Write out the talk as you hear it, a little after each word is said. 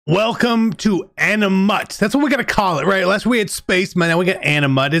Welcome to Animut. That's what we're gonna call it, right? Last we had Spaceman, now we got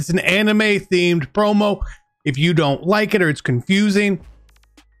Animut. It's an anime-themed promo. If you don't like it or it's confusing,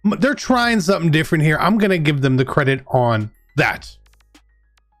 they're trying something different here. I'm gonna give them the credit on that.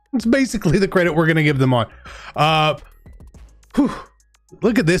 It's basically the credit we're gonna give them on.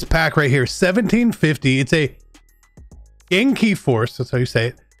 Look at this pack right here, 1750. It's a genki force, that's how you say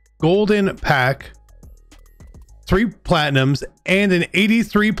it. Golden pack. 3 platinums and an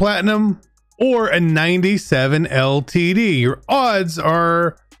 83 platinum or a 97 LTD. Your odds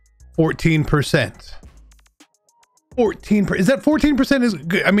are 14%. 14%. Is that 14% is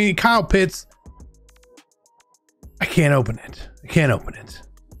good? I mean, Kyle Pitts. I can't open it. I can't open it.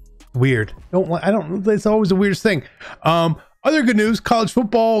 Weird. I don't. It's always the weirdest thing. Other good news: college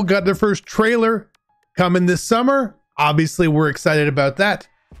football got their first trailer coming this summer. Obviously, we're excited about that.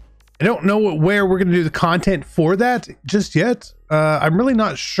 I don't know where we're going to do the content for that just yet. I'm really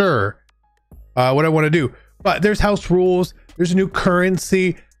not sure what I want to do, but there's house rules. There's a new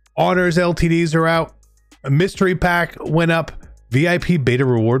currency. Honors LTDs are out. A mystery pack went up. VIP beta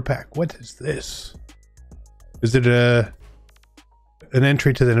reward pack. What is this? Is it an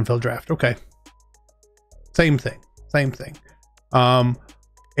entry to the NFL draft? Okay. Same thing. Same thing.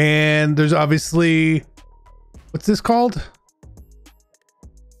 And there's obviously, what's this called?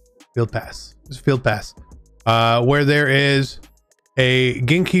 Field pass. It's a field pass. Where there is a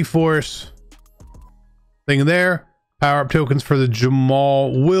Genki Force thing there. Power up tokens for the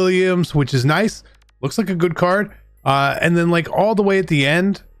Jamal Williams, which is nice. Looks like a good card. And then like all the way at the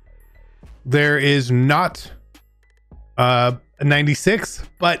end, there is not a 96,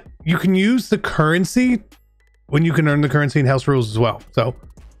 but you can use the currency when you can earn the currency in house rules as well. So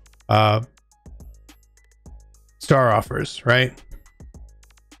star offers, right?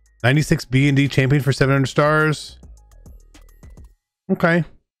 96 B&D champion for 700 stars. Okay.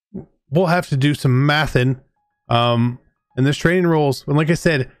 We'll have to do some mathing. And there's training rules. And like I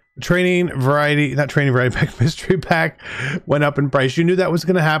said, training variety, not training variety pack, mystery pack went up in price. You knew that was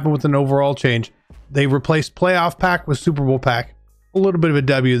going to happen with an overall change. They replaced playoff pack with Super Bowl pack. A little bit of a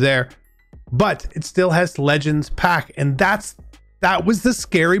W there. But it still has Legends pack. And that was the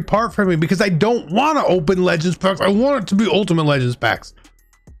scary part for me because I don't want to open Legends packs. I want it to be Ultimate Legends packs.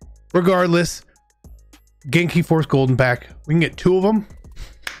 Regardless, Genki Force Golden Pack. We can get 2 of them.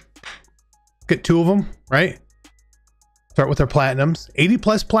 Get 2 of them, right? Start with our platinums. 80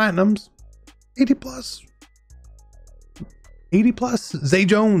 plus platinums. 80 plus. 80 plus. Zay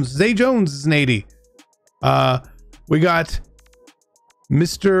Jones. Zay Jones is an 80. We got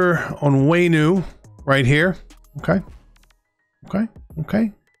Mr. Onwenu right here. Okay. Okay.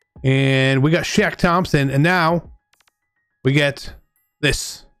 Okay. And we got Shaq Thompson. And now we get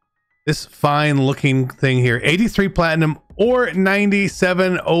this fine looking thing here. 83 platinum or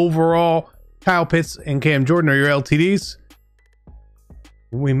 97 overall. Kyle Pitts and Cam Jordan are your LTDs.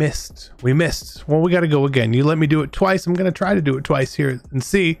 We missed. Well, we got to go again. You let me do it twice. I'm going to try to do it twice here and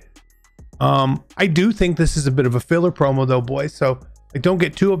see. I do think this is a bit of a filler promo though, boys. So like, don't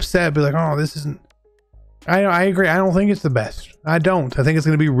get too upset. Be like, oh, this isn't. I agree. I don't think it's the best. I don't. I think it's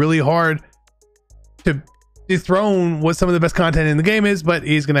going to be really hard to dethrone what some of the best content in the game is, but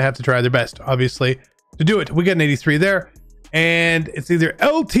he's gonna have to try their best, obviously, to do it. We got an 83 there, and it's either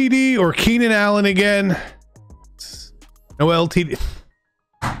LTD or Keenan Allen again. No LTD.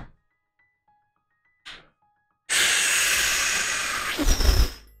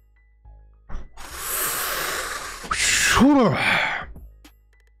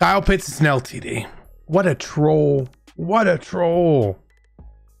 Kyle Pitts is an LTD. What a troll. What a troll.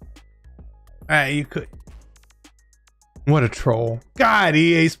 You could. What a troll. God,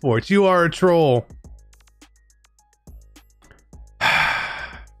 EA Sports, you are a troll.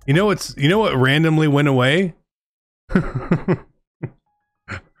 You know what randomly went away?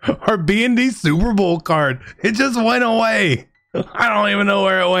 Our B&D Super Bowl card. It just went away. I don't even know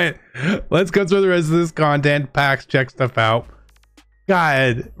where it went. Let's go through the rest of this content. Packs, check stuff out.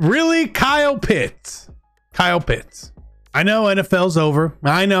 God, really? Kyle Pitts. Kyle Pitts. I know NFL's over.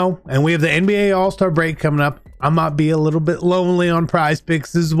 I know. And we have the NBA All-Star break coming up. I might be a little bit lonely on Prize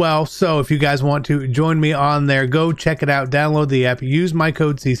Picks as well. So if you guys want to join me on there, go check it out. Download the app. Use my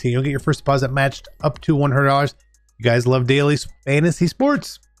code CC. You'll get your first deposit matched up to $100. You guys love daily fantasy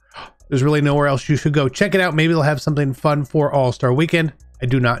sports. There's really nowhere else you should go. Check it out. Maybe they'll have something fun for All-Star Weekend. I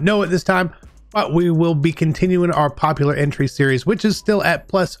do not know at this time, but we will be continuing our popular entry series, which is still at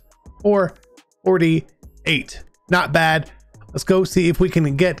plus 448. Not bad. Let's go see if we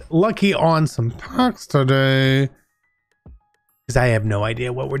can get lucky on some packs today, because I have no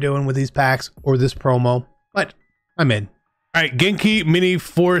idea what we're doing with these packs or this promo, but I'm in. All right, Genki mini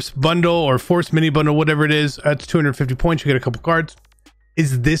force bundle or force mini bundle, whatever it is. It's 250 points. You get a couple cards.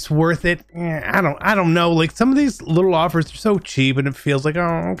 Is this worth it? I don't know. Like some of these little offers are so cheap, and it feels like,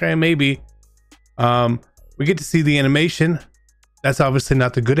 oh, okay, maybe. We get to see the animation. That's obviously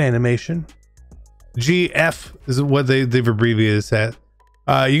not the good animation. GF is what they've abbreviated that.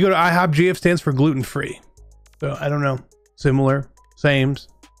 You go to IHOP. GF stands for gluten free. So I don't know. Similar, sames,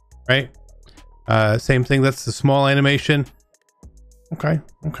 right? Same thing. That's the small animation. Okay.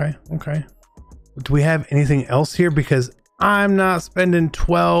 Do we have anything else here? Because I'm not spending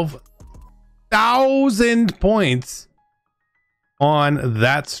 12,000 points on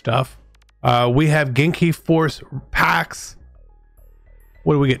that stuff. We have Genki Force packs.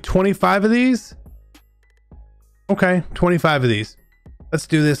 What do we get? 25 of these? Okay, 25 of these. Let's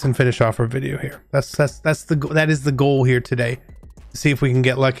do this and finish off our video here. That is the goal here today. See if we can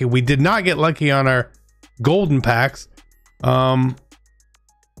get lucky. We did not get lucky on our golden packs. I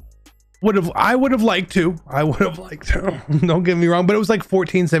would have liked to. Don't get me wrong, but it was like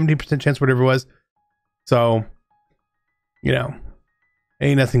 17% chance, whatever it was. So, you know,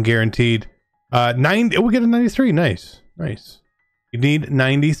 ain't nothing guaranteed. We'll get a 93. Nice. You need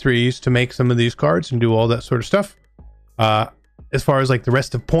 93s to make some of these cards and do all that sort of stuff. As far as like the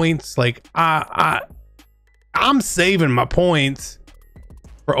rest of points, like I'm saving my points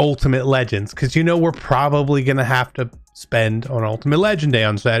for Ultimate Legends, because you know we're probably gonna have to spend on Ultimate Legend Day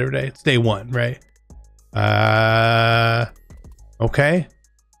on Saturday. It's day one, right? Okay.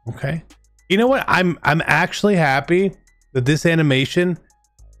 You know what? I'm actually happy that this animation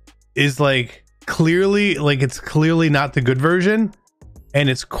is like clearly, like it's clearly not the good version, and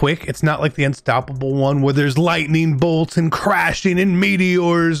it's quick. It's not like the Unstoppable one where there's lightning bolts and crashing and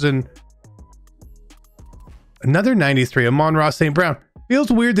meteors. And another 93, Amon-Ra St. Brown. Feels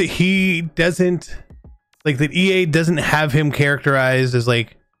weird that he doesn't, like that EA doesn't have him characterized as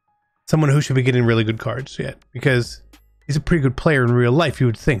like someone who should be getting really good cards yet, because he's a pretty good player in real life, you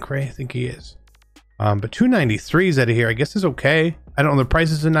would think, right? I think he is. But 293s out of here, I guess, is okay. I don't know the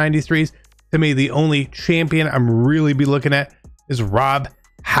prices of 93s. To me, the only champion I'm really be looking at is Rob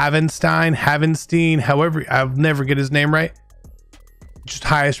Havenstein, however, I'll never get his name right. Just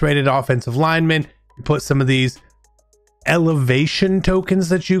highest rated offensive lineman. You put some of these elevation tokens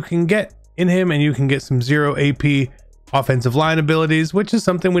that you can get in him, and you can get some 0 AP offensive line abilities, which is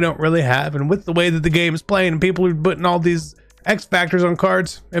something we don't really have. And with the way that the game is playing and people are putting all these X factors on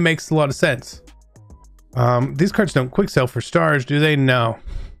cards, it makes a lot of sense. These cards don't quick sell for stars, do they? No.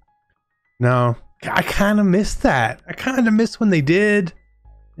 I kind of miss that. I kind of miss when they did.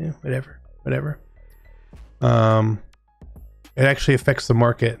 Yeah, whatever. It actually affects the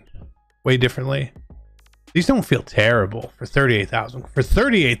market way differently. These don't feel terrible for 38,000. For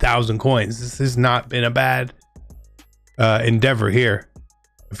 38,000 coins, this has not been a bad endeavor here.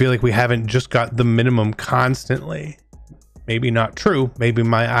 I feel like we haven't just got the minimum constantly. Maybe not true. Maybe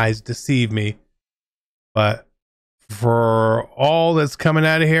my eyes deceive me. But for all that's coming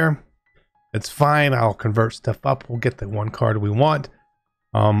out of here, it's fine. I'll convert stuff up. We'll get the one card we want.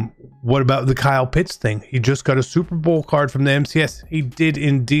 What about the Kyle Pitts thing? He just got a Super Bowl card from the MCS. He did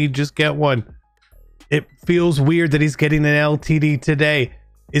indeed just get one. It feels weird that he's getting an LTD today.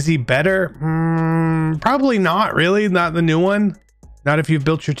 Is he better? Probably not, really. Not the new one. Not if you've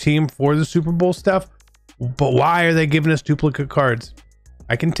built your team for the Super Bowl stuff. But why are they giving us duplicate cards?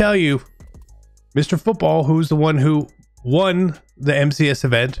 I can tell you, Mr. Football, who's the one who won the MCS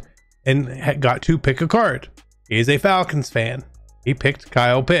event and got to pick a card. He is a Falcons fan. He picked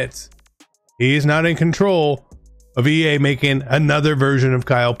Kyle Pitts. He is not in control of EA making another version of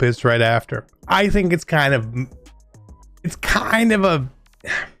Kyle Pitts right after. I think it's kind of a, it's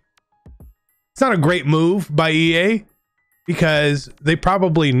not a great move by EA, because they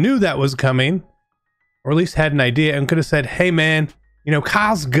probably knew that was coming, or at least had an idea and could have said, hey man, you know,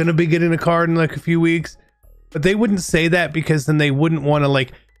 Kyle's gonna be getting a card in like a few weeks. But they wouldn't say that, because then they wouldn't want to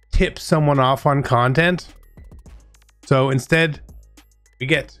like tip someone off on content. So instead, we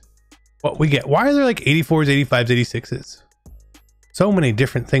get what we get. Why are there like 84s, 85s, 86s? So many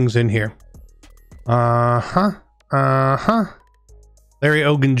different things in here. Larry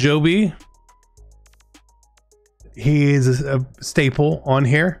Ogunjobi. He is a staple on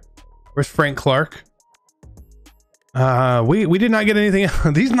here. Where's Frank Clark? We did not get anything.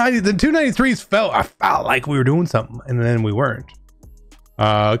 The 293s I felt like we were doing something, and then we weren't.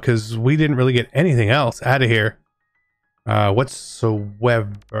 Because we didn't really get anything else out of here.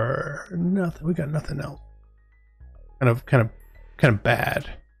 Whatsoever. Nothing. We got nothing else. Kind of bad.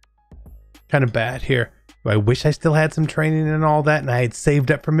 Kind of bad here. Do I wish I still had some training and all that and I had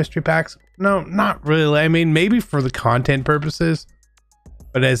saved up for mystery packs? No, not really. I mean, maybe for the content purposes,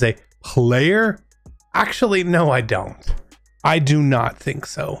 but as a player, actually, no, I don't. I do not think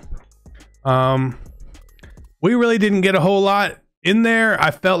so. We really didn't get a whole lot in there.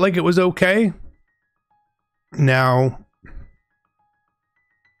 I felt like it was okay. Now,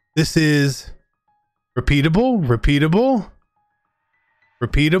 this is repeatable.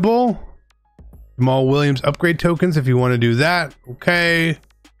 Jamal Williams upgrade tokens if you want to do that. Okay.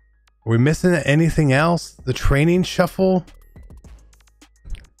 Are we missing anything else? The training shuffle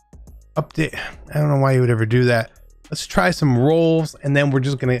update. I don't know why you would ever do that. Let's try some rolls and then we're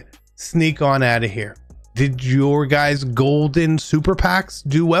just gonna sneak on out of here. Did your guys' golden super packs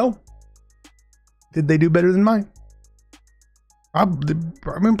do well? Did they do better than mine?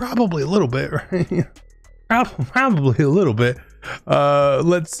 Probably a little bit, right? Probably a little bit.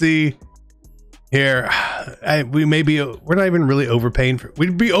 Let's see here. We're not even really overpaying for,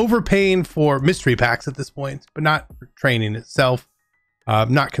 we'd be overpaying for mystery packs at this point, but not for training itself.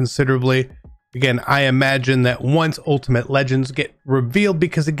 Not considerably. Again, I imagine that once Ultimate Legends get revealed,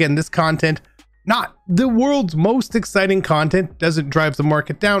 because again, this content, not the world's most exciting content, doesn't drive the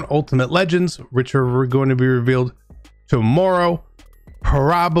market down. Ultimate Legends, which are going to be revealed tomorrow,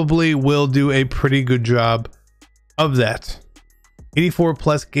 probably will do a pretty good job of that. 84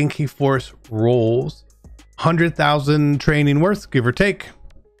 plus Genki Force rolls, 100,000 training worth, give or take.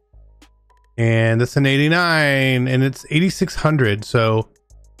 And that's an 89 and it's 8,600. So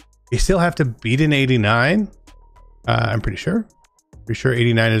you still have to beat an 89. I'm pretty sure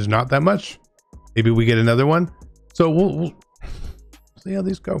 89 is not that much. Maybe we get another one. So we'll see how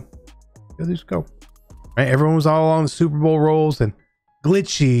these go. Right, everyone was all on the Super Bowl rolls and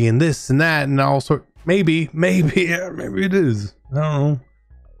glitchy and this and that and all sort. Maybe it is. I don't know.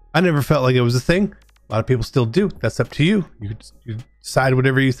 I never felt like it was a thing. A lot of people still do. That's up to you. You decide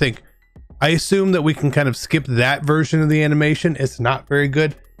whatever you think. I assume that we can kind of skip that version of the animation. It's not very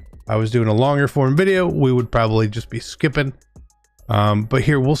good. If I was doing a longer form video, we would probably just be skipping. But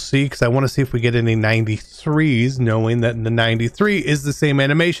here we'll see, because I want to see if we get any 93s, knowing that the 93 is the same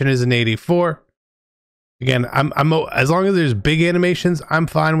animation as an 84. Again, I'm as long as there's big animations, I'm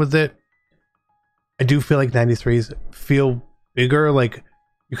fine with it. I do feel like 93s feel bigger. Like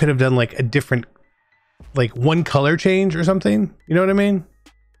you could have done like a different, like one color change or something. You know what I mean?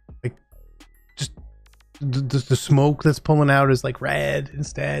 Like just the smoke that's pulling out is like red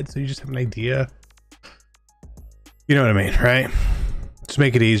instead. So you just have an idea. You know what I mean, right? Just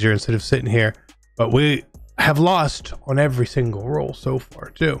make it easier instead of sitting here. But we have lost on every single roll so far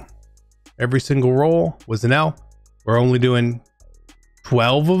too. Every single roll was an L. We're only doing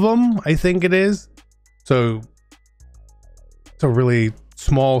 12 of them, I think it is. So it's a really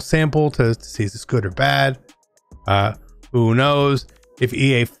small sample to see is this good or bad. Who knows? If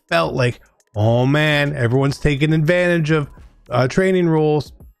EA felt like, oh man, everyone's taking advantage of training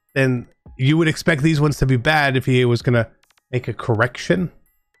rules, then you would expect these ones to be bad. If EA was gonna make a correction,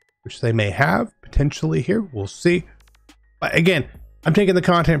 which they may have potentially here, we'll see. But again, I'm taking the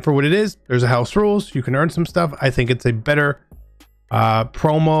content for what it is. There's a house rules. You can earn some stuff. I think it's a better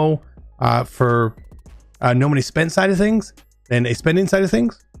promo for no money spent side of things than a spending side of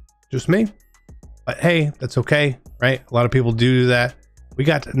things. Just me. But hey, that's okay, right? A lot of people do that. We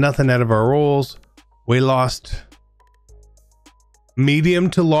got nothing out of our rolls. We lost medium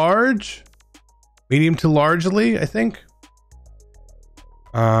to largely, I think.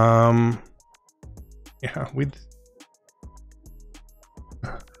 Yeah,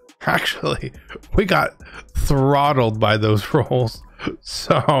 actually we got throttled by those rolls.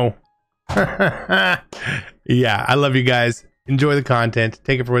 So yeah, I love you guys. Enjoy the content.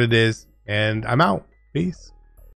 Take it for what it is. And I'm out. Peace.